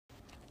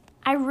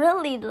I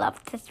really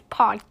love this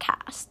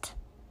podcast.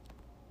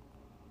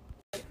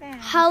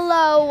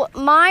 Hello,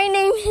 my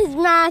name is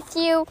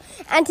Matthew,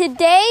 and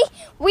today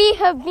we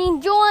have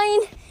been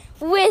joined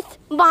with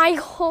my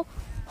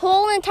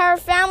whole entire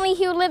family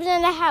who lives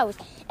in the house,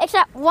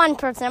 except one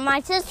person,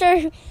 my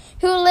sister,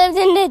 who lives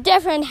in a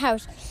different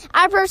house.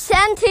 I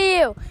present to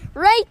you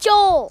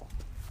Rachel.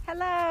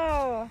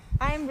 Hello,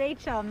 I'm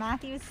Rachel,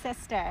 Matthew's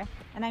sister,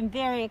 and I'm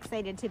very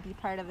excited to be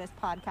part of this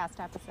podcast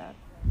episode.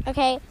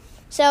 Okay,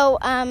 so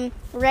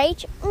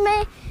Rach,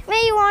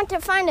 may you want to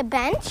find a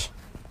bench?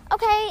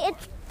 Okay,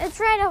 it's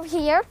right over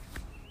here.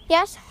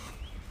 Yes.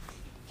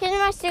 Here's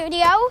my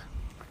studio.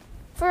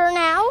 For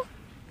now,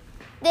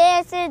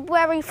 this is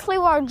where we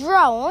flew our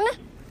drone.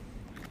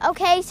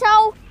 Okay,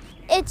 so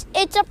it's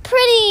a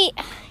pretty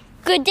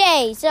good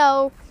day.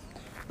 So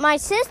my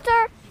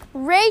sister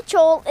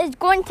Rachel is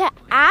going to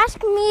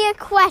ask me a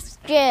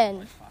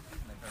question.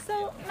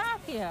 So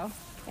Matthew,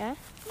 Yeah.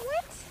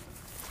 what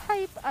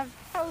type of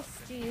house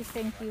do you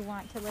think you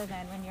want to live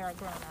in when you're a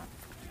grown-up?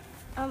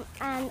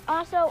 And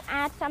also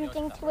add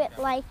something to it,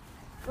 like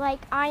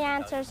I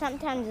answer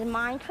sometimes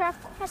Minecraft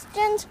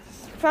questions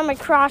from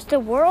across the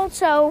world.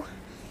 So,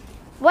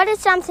 what is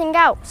something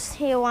else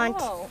you want?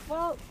 Oh,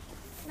 well,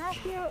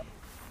 Matthew,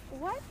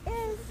 what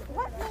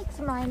makes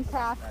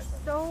Minecraft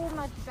so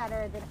much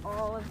better than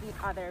all of the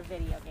other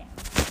video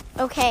games?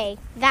 Okay,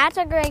 that's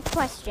a great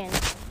question.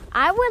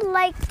 I would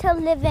like to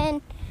live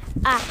in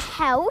a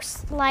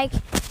house. Like,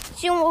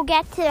 soon we'll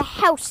get to the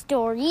house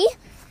story.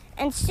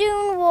 And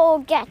soon we'll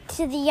get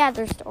to the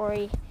other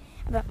story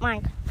about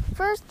Minecraft.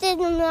 First is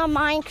the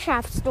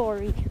Minecraft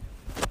story.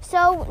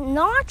 So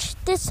Notch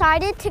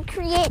decided to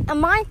create a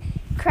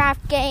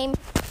Minecraft game.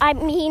 I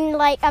mean,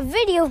 like a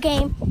video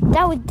game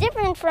that was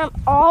different from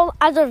all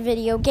other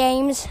video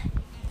games.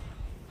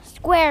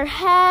 Square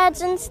heads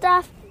and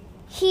stuff.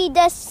 He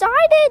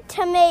decided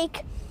to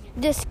make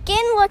the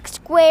skin look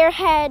square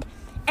head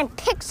and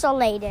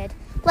pixelated,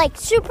 like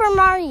Super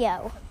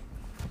Mario.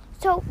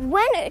 So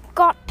when it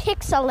got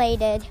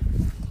pixelated,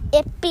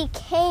 it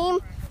became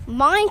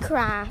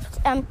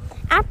Minecraft.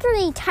 After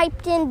he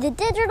typed in the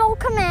digital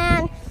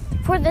command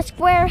for the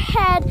square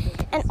head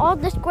and all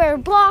the square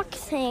block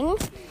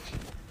things,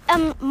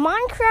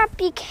 Minecraft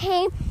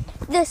became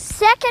the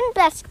second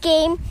best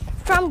game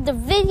from the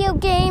video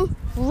game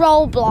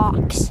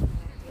Roblox.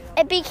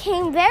 It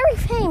became very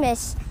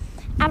famous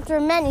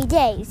after many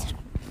days.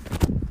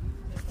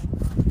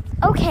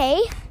 Okay,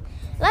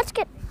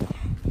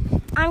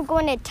 I'm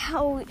going to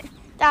tell you,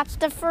 that's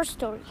the first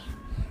story.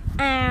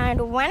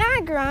 And when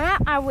I grow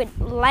up, I would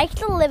like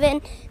to live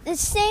in the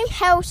same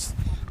house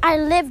I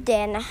lived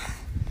in.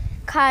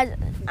 Because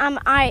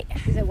I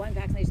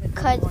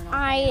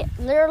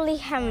literally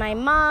have my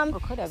mom.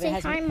 Say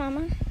hi,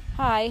 Mama.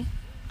 Hi.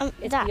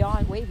 It's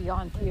way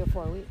beyond 3 or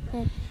 4 weeks.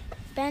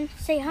 Ben,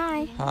 say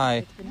hi.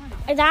 Hi.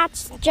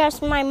 That's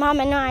just my mom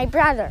and my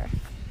brother.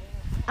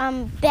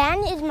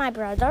 Ben is my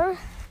brother.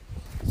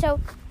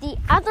 So the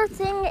other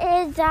thing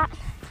is that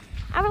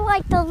I would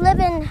like to live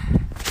in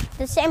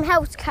the same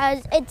house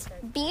because it's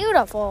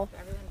beautiful.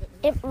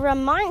 It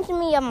reminds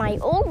me of my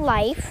old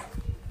life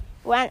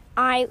when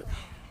I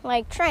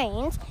like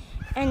trains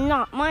and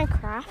not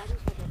Minecraft.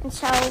 And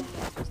so,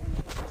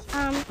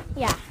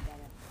 yeah.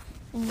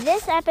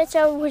 This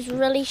episode was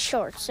really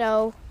short,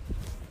 so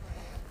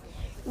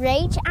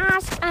Rach,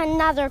 ask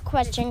another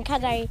question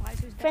because I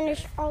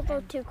finished all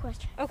those 2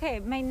 questions. Okay,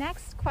 my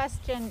next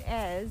question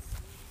is,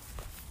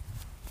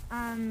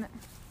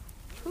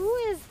 who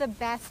is the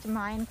best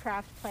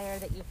Minecraft player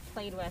that you've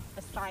played with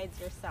besides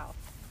yourself?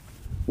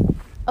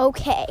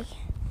 Okay,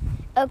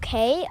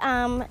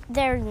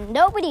 there's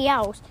nobody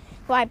else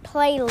who I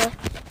play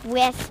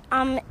with,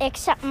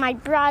 except my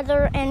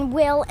brother and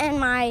Will and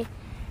my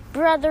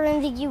brother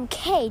in the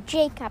UK,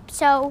 Jacob.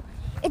 So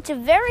it's a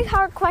very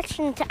hard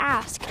question to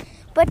ask.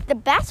 But the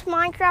best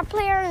Minecraft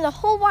player in the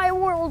whole wide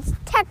world is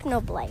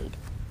Technoblade.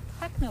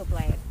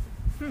 Technoblade.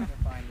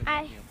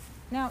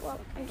 Now,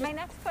 my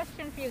next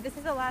question for you, this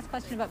is the last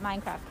question about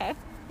Minecraft, okay?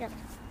 Yep.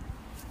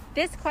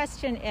 This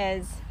question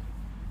is,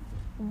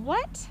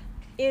 what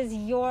is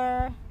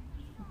your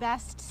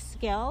best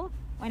skill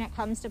when it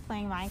comes to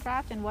playing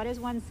Minecraft, and what is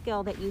one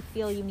skill that you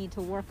feel you need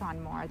to work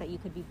on more that you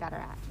could be better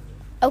at?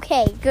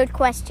 Okay, good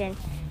question.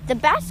 The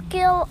best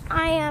skill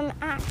I am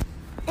at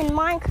in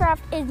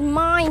Minecraft is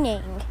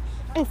mining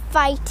and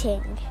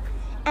fighting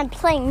and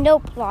playing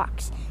note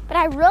blocks. But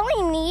I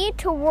really need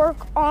to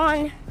work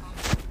on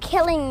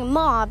killing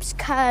mobs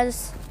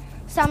because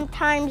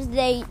sometimes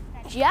they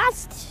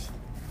just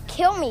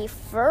kill me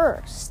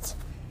first.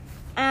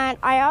 And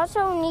I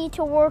also need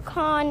to work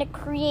on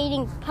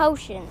creating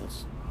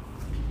potions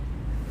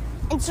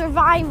and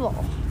survival.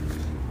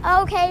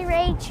 Okay,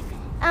 Rach.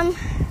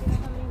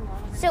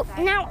 So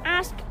now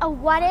ask a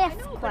what if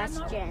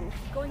question.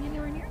 Going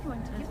anywhere near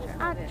one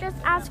to Just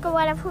ask a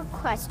what if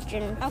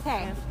question.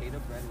 Okay.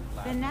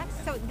 The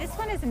next, so this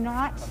one is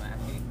not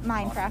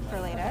Minecraft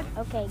related.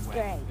 Okay,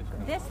 great.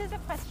 This is a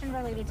question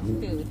related to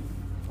food.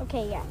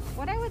 Okay, yeah.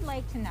 What I would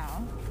like to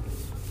know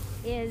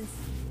is,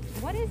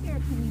 What is your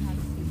opinion on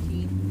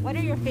sushi? What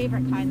are your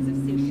favorite kinds of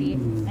sushi?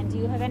 And do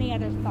you have any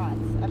other thoughts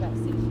about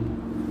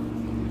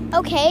sushi?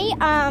 Okay,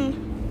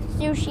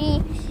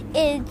 sushi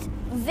is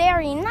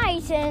very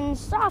nice and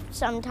soft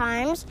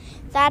sometimes.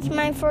 That's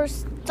my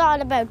first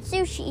thought about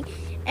sushi.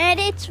 And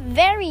it's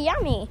very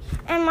yummy.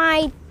 And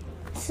my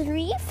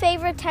 3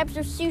 favorite types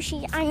of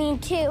sushi,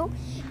 2,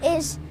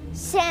 is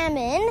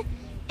salmon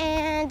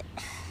and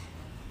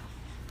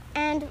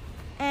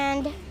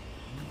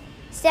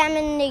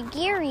salmon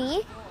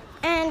nigiri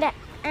and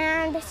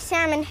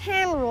salmon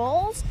hand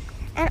rolls,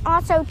 and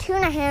also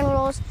tuna hand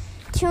rolls,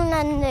 tuna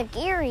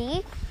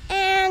nigiri,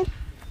 and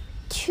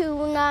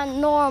tuna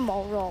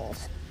normal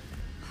rolls.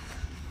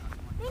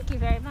 Thank you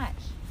very much.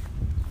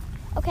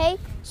 Okay,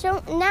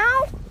 so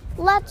now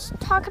let's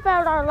talk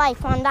about our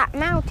life on that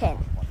mountain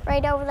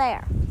right over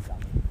there.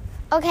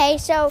 Okay,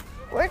 so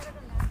we're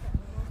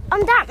on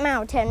that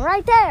mountain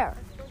right there.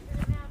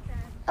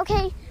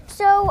 Okay,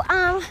 so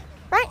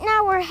right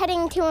now we're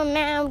heading to a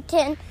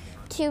mountain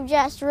to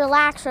just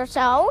relax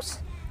ourselves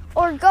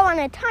or go on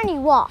a tiny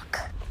walk.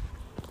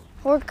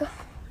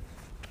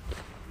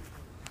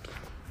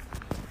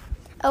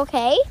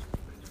 Okay,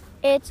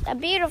 it's a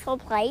beautiful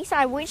place.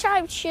 I wish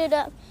I should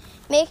have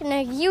made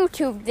a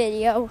YouTube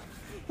video,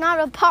 not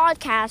a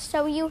podcast,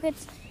 so you could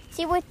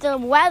see what the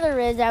weather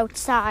is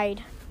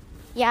outside.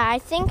 Yeah, I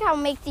think I'll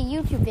make the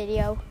YouTube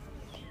video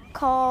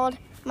called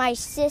My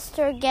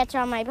Sister Gets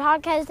on My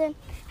Podcast. And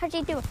how's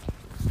she doing?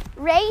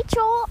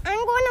 Rachel,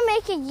 I'm going to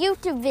make a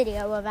YouTube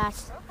video of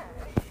us.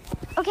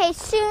 Okay,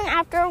 soon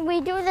after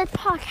we do this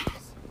podcast.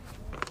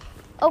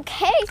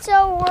 Okay,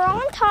 so we're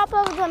on top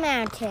of the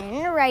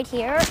mountain right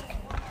here.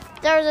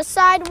 There's a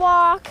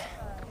sidewalk.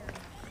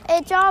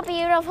 It's all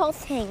beautiful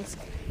things.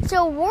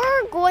 So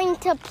we're going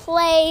to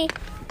play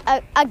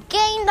a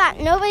game that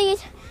nobody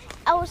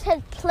else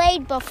has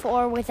played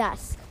before with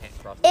us.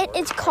 It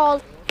is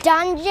called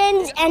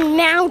Dungeons and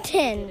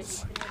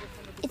Mountains.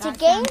 It's a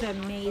game. Sounds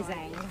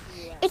amazing.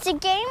 It's a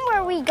game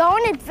where we go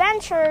on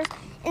adventures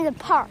in the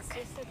park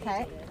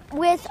Okay.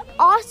 with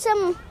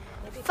awesome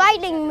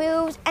fighting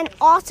moves and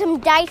awesome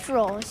dice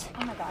rolls.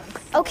 Oh my God.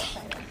 Okay,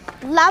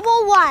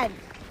 level 1.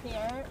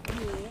 Here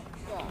we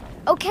go.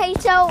 Okay,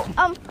 so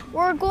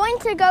we're going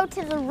to go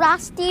to the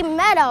Rusty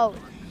Meadow,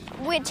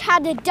 which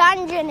had a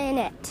dungeon in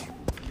it.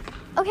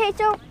 Okay,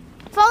 so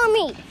follow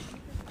me.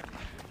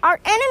 Our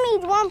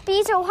enemies won't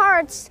be so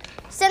hard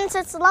since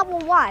it's level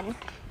 1.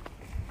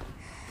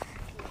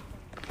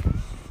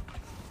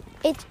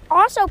 It's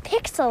also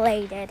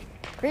pixelated.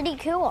 Pretty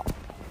cool.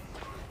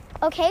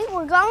 Okay,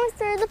 we're going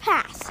through the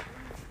pass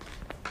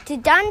to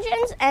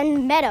Dungeons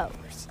and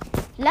Meadows.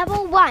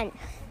 Level 1.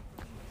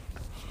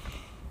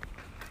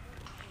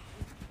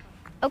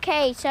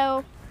 Okay,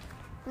 so,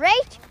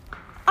 Rach,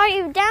 are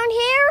you down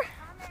here?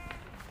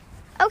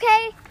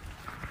 Okay.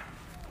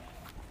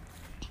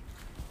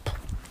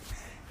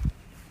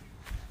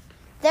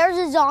 There's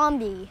a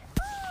zombie.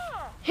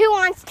 Who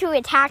wants to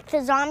attack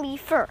the zombie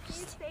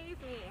first?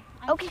 Save me.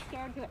 I'm Okay. too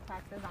scared to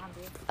attack the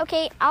zombie.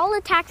 Okay, I'll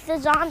attack the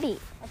zombie.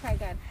 Okay,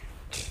 good.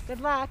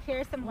 Good luck.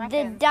 Here's some The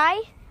weapons. die?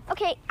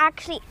 Okay,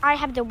 actually, I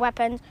have the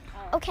weapons.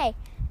 Oh. Okay,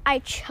 I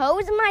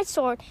chose my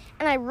sword,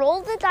 and I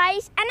rolled the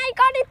dice, and I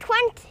got a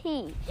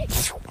 20.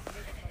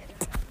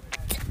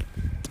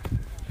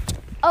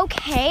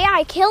 Okay,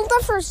 I killed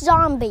the first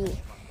zombie.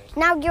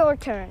 Now your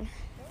turn.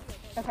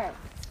 Okay.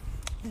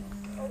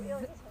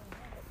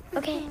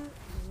 Okay. I killed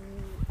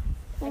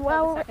the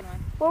Well, second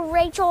one. well,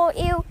 Rachel,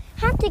 you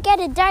have to get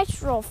a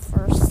dice roll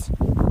first.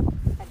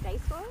 A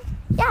dice roll?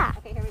 Yeah.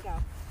 Okay, here we go.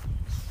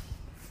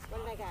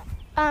 What did I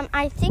get?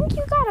 I think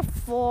you got a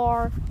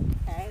 4.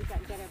 Okay, is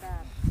that good or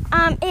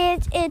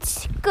bad?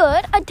 It's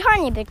good, a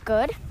tiny bit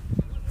good.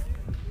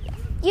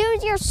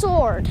 Use your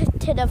sword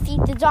to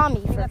defeat the zombie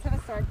Okay, first. let's have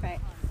a sword fight.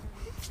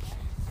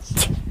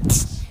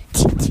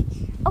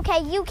 Okay,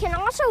 you can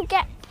also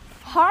get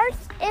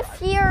hearts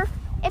if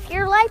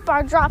your life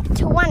bar drops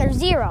to 1 or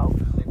 0.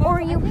 Or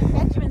I you think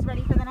Benjamin's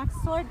ready for the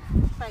next sword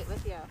fight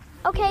with you.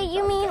 Okay,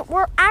 you mean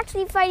we're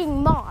actually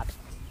fighting mobs.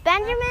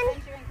 Benjamin,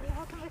 Benjamin, can you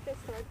help him with this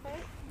sword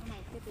fight? I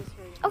might get this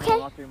for you. okay,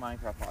 Not through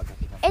Minecraft podcast.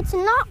 it's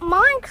not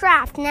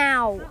Minecraft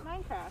now. Not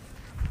Minecraft.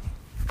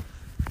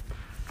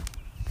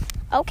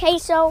 Okay,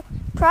 so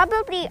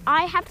probably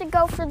I have to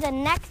go for the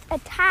next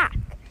attack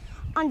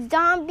on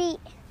zombie.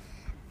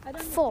 I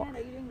don't 4. understand.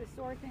 Are you doing the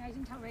sword thing? I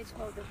didn't tell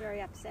Rachel it was a very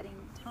upsetting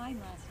time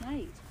last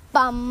night.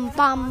 Bum,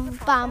 bum,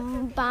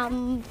 bum,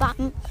 bum,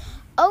 bum.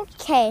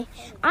 Okay,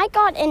 I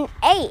got an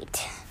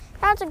 8.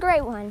 That's a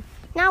great one.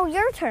 Now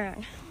your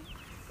turn.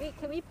 Wait,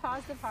 can we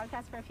pause the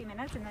podcast for a few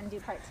minutes and then do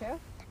part 2?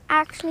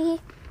 Actually,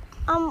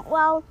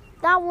 well,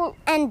 that will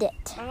end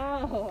it.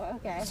 Oh,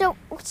 okay.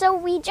 So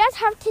we just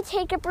have to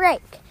take a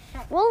break.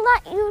 We'll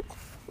let you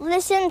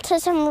listen to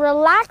some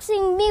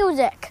relaxing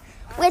music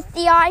with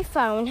the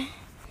iPhone.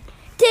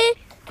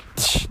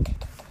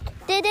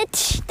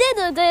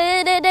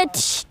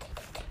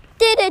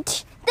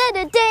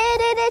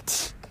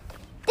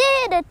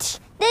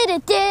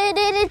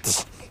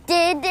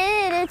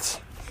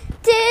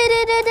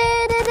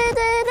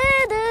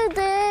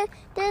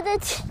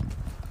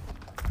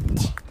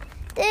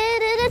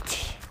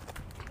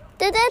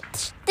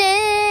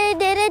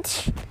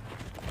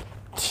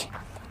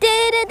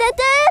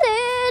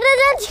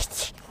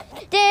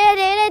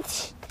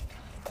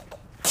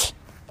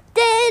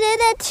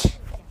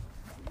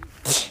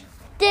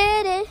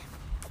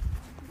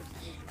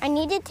 I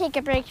need to take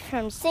a break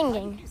from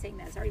singing. You're saying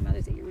that. It's already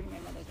Mother's Day. You're ruining my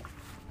Mother's Day.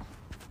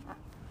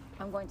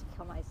 I'm going to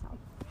kill myself.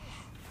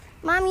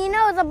 Mom, you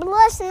know the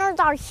listeners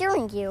are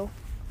hearing you.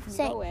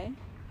 Go away.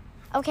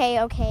 Okay.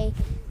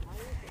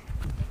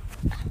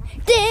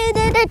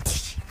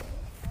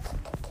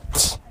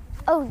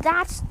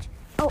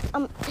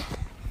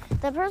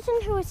 The person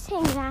who was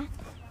saying that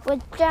was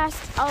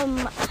just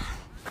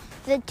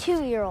the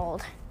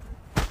 2-year-old.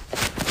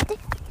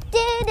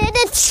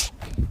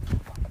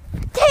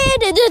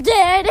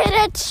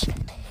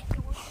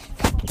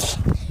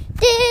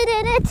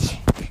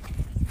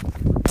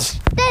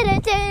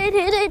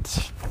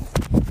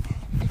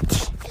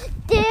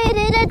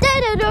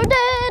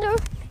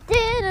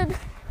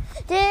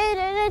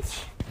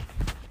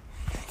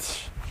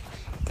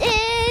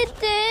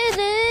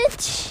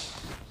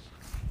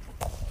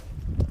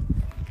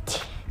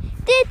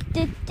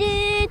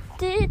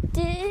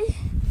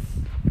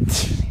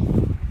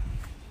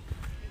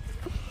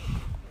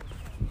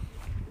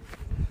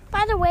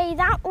 By the way,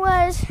 that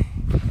was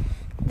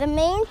the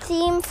main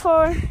theme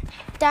for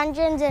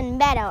Dungeons and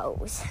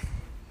Meadows.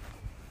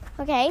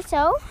 Okay,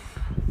 so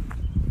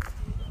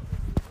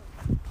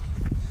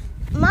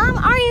Mom,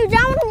 are you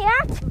done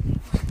yet?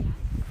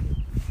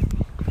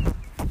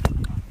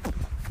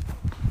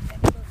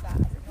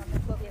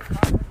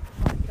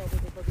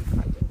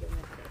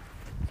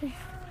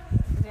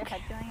 Is your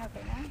head feeling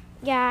okay now?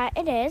 Yeah,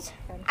 it is.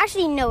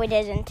 Actually, no, it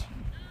isn't.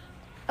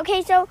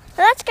 Okay, so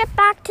let's get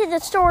back to the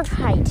sword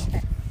fight.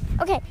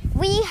 Okay,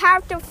 we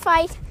have to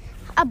fight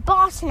a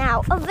boss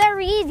now, a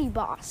very easy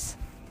boss.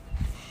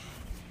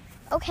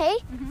 Okay?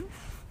 Mm-hmm.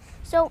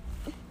 So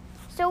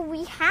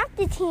we have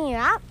to team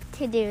up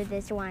to do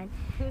this one.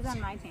 Who's on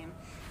my team?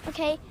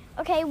 Okay,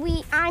 I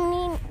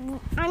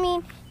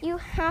mean, you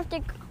have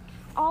to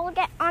all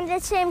get on the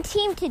same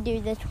team to do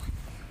this one.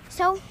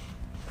 So,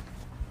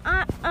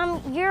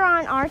 you're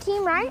on our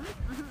team, right?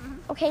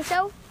 Okay,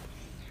 so,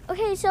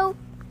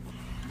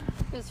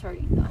 It's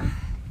hurting though.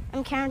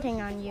 I'm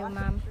counting on you,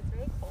 Mom.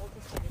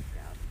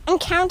 I'm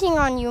counting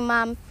on you,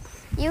 Mom.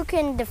 You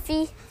can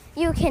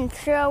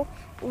throw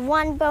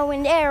one bow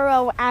and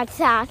arrow at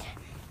that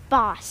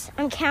boss.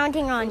 I'm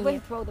counting on You you.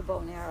 wouldn't throw the bow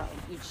and arrow.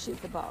 You'd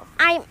shoot the bow.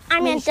 I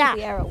meant shoot that.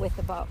 the arrow with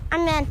the bow. I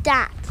meant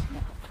that.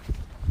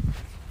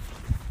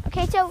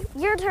 Okay, so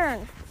your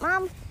turn,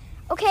 Mom.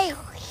 Okay,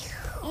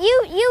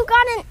 you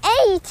got an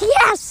 8.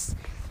 Yes,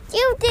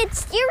 you did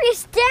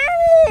serious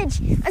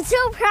damage. I'm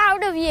so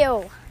proud of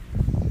you.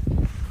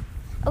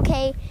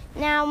 Okay,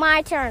 now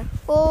my turn.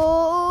 Okay,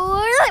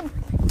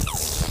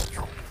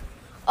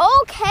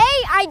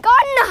 I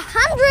got an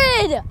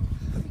 100.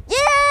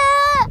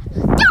 Yeah.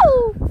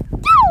 Go.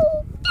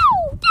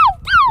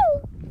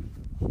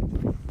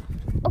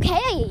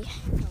 Okay.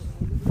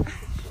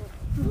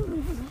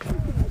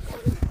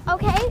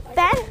 Okay,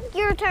 Ben,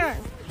 your turn.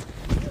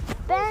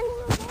 Ben,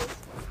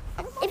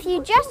 if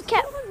you just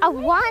get a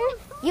 1,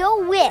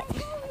 you'll win.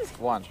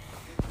 1.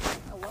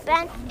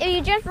 Ben, if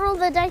you just roll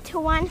the dice to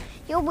 1,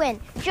 you'll win.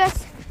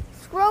 Just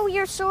throw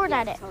your sword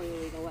at it.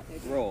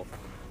 Roll.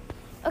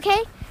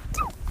 Okay?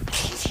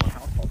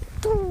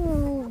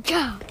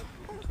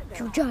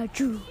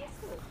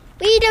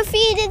 We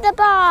defeated the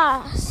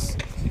boss.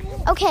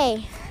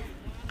 Okay.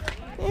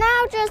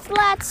 Now just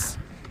let's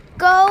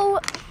go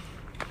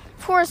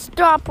for a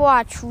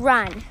stopwatch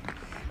run.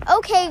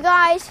 Okay,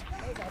 guys,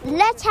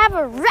 let's have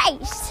a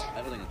race.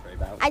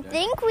 I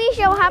think we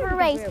shall have a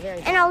race,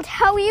 and I'll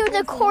tell you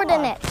the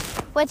coordinates.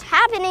 What's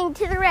happening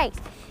to the race?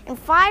 In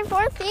 5,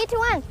 4, 3, 2,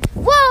 1.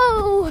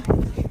 Whoa!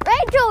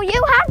 Rachel,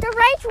 you have to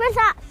race with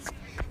us.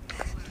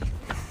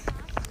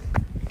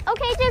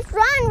 Okay, just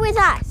run with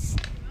us.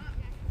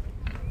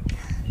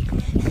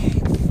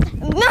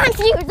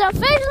 Matthew's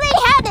officially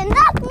had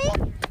enough of me.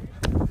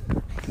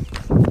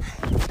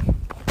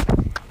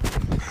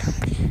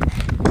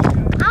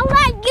 I'll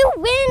let you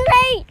win,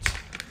 Rach.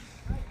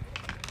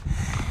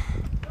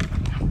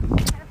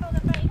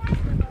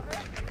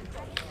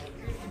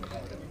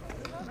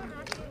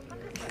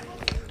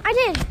 I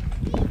did.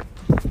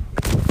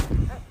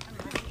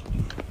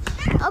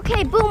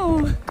 Okay,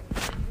 boom.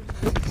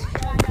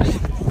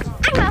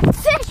 I'm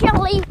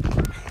officially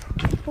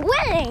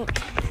winning.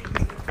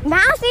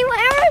 Matthew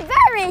and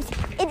Barrett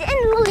is in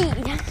the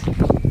lead.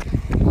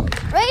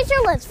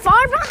 Rachel is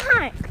far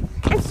behind,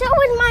 and so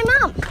is my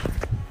mom,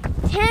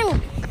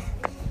 Tammy.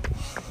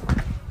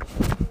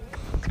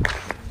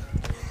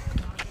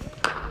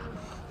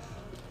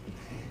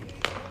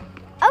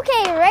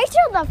 Okay,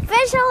 Rachel's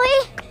officially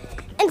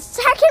in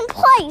second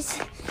place.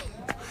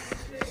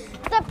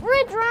 The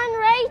bridge run,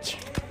 Rach.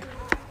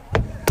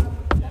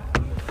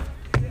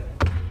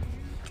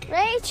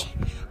 Rach,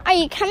 are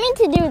you coming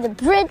to do the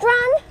bridge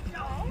run?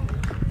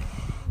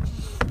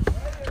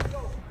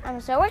 I'm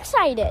so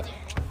excited.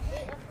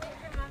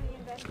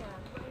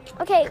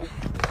 Okay.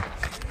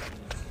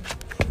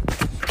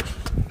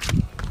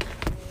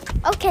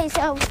 Okay,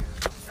 so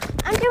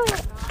I'm doing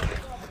it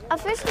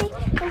officially.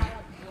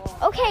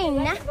 Okay,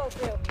 now.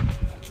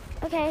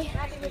 Okay.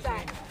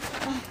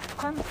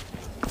 Come.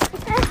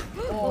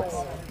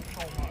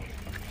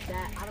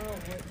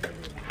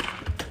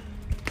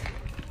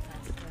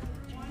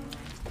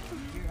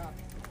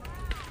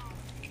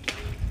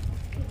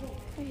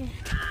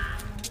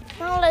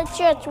 Now let's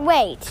just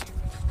wait.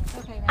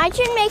 Okay. I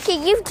should make a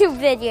YouTube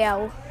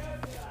video.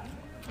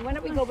 Why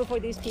don't we go before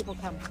these people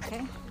come?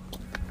 Okay.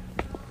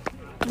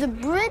 The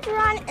bridge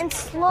run in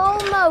slow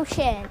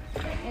motion.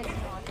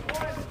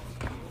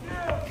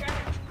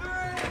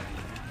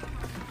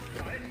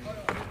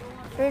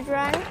 Bridge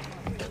run.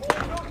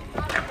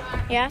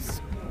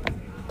 Yes.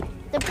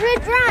 The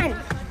bridge run.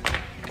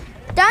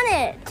 Done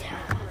it.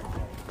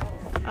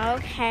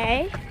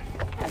 Okay.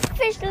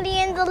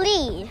 Officially in the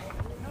lead.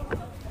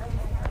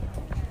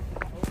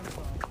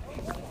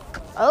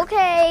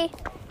 Okay.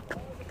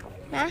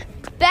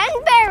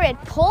 Ben Barrett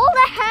pulled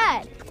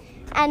ahead.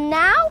 And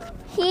now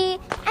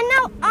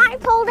I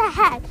pulled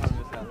ahead.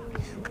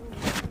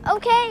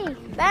 Okay,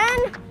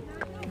 Ben.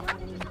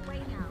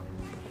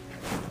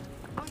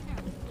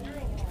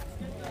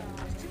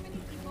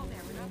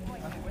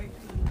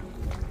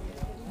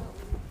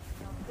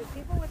 There's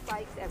people with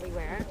bikes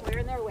everywhere. We're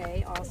in their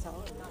way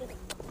also.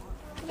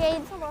 Okay,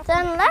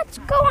 then let's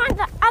go on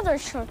the other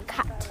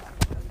shortcut.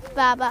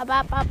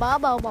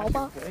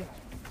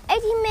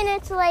 18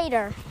 minutes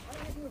later.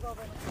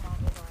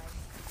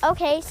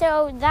 Okay,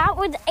 so that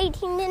was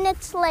 18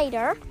 minutes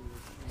later.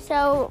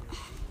 So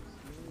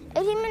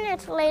 18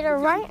 minutes later,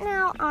 right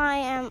now I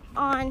am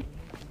on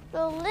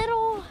the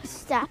little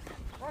step.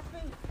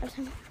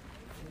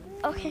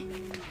 Okay,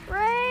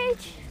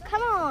 Rach,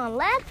 come on,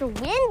 let's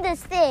win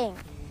this thing.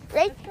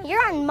 Rach,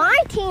 you're on my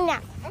team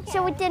now,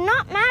 so it did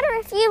not matter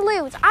if you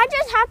lose. I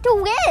just have to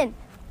win.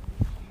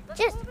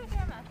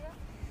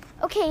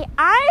 Okay,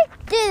 I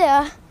did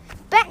a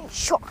bench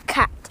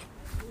shortcut.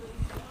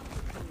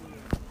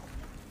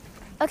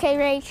 Okay,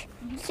 Rach,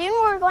 soon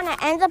we're going to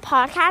end the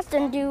podcast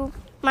and do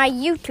my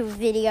YouTube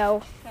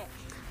video,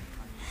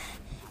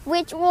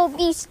 which will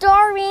be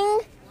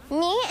starring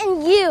me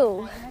and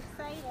you. I'm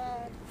excited.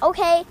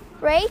 Okay,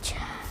 Rach,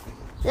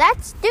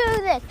 let's do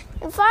this.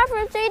 In 5,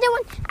 4, 3, 2, 1.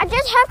 I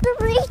just have to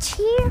reach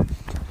here.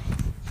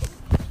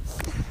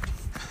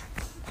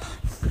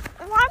 5,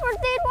 4, 3, 2,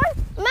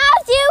 1.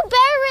 Matthew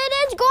Barrett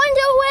is going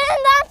to win.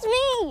 That's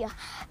me.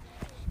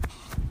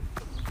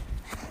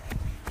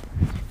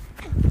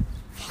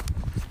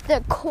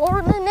 The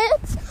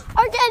coordinates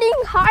are getting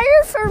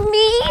higher for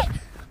me.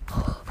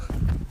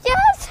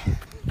 Yes.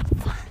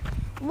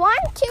 1,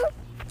 2,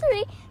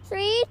 3,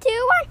 3,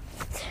 2, 1.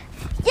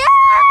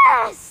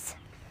 Yes.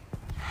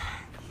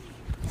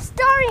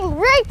 Starring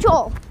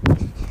Rachel.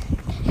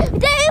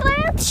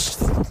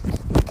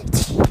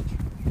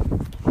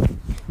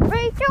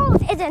 Rachel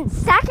is in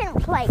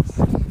second place.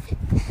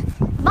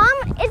 Mom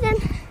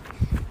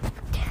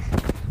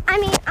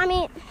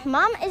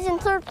is in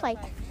third place.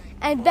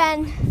 And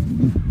Ben,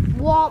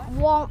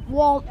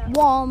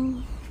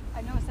 womp.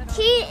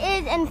 He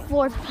is in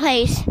fourth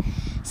place.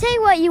 Say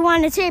what you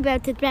want to say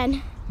about this,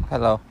 Ben.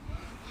 Hello.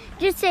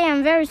 Just say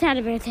I'm very sad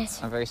about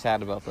this. I'm very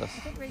sad about this. I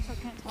think Rachel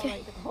can't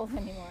tolerate the cold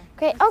anymore.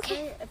 Okay,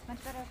 okay. It's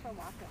much better for a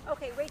walk.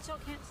 Okay, Rachel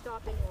can't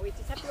stop anymore. We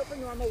just have to go for a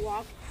normal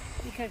walk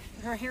because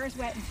her hair is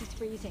wet and she's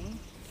freezing.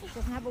 She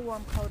doesn't have a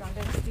warm coat on.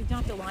 You don't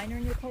have the liner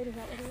in your coat, is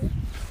that what it is?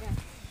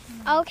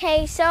 Yeah.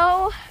 Okay,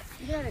 so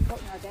You don't have a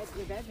coat in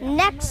your bedroom.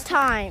 next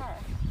time,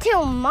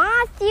 till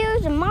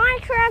Matthew's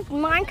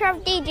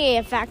Minecraft DJ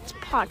Effects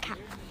podcast.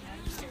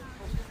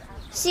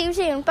 See you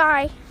soon.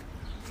 Bye.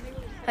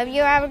 Hope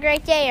you have a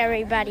great day,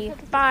 everybody.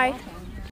 Bye.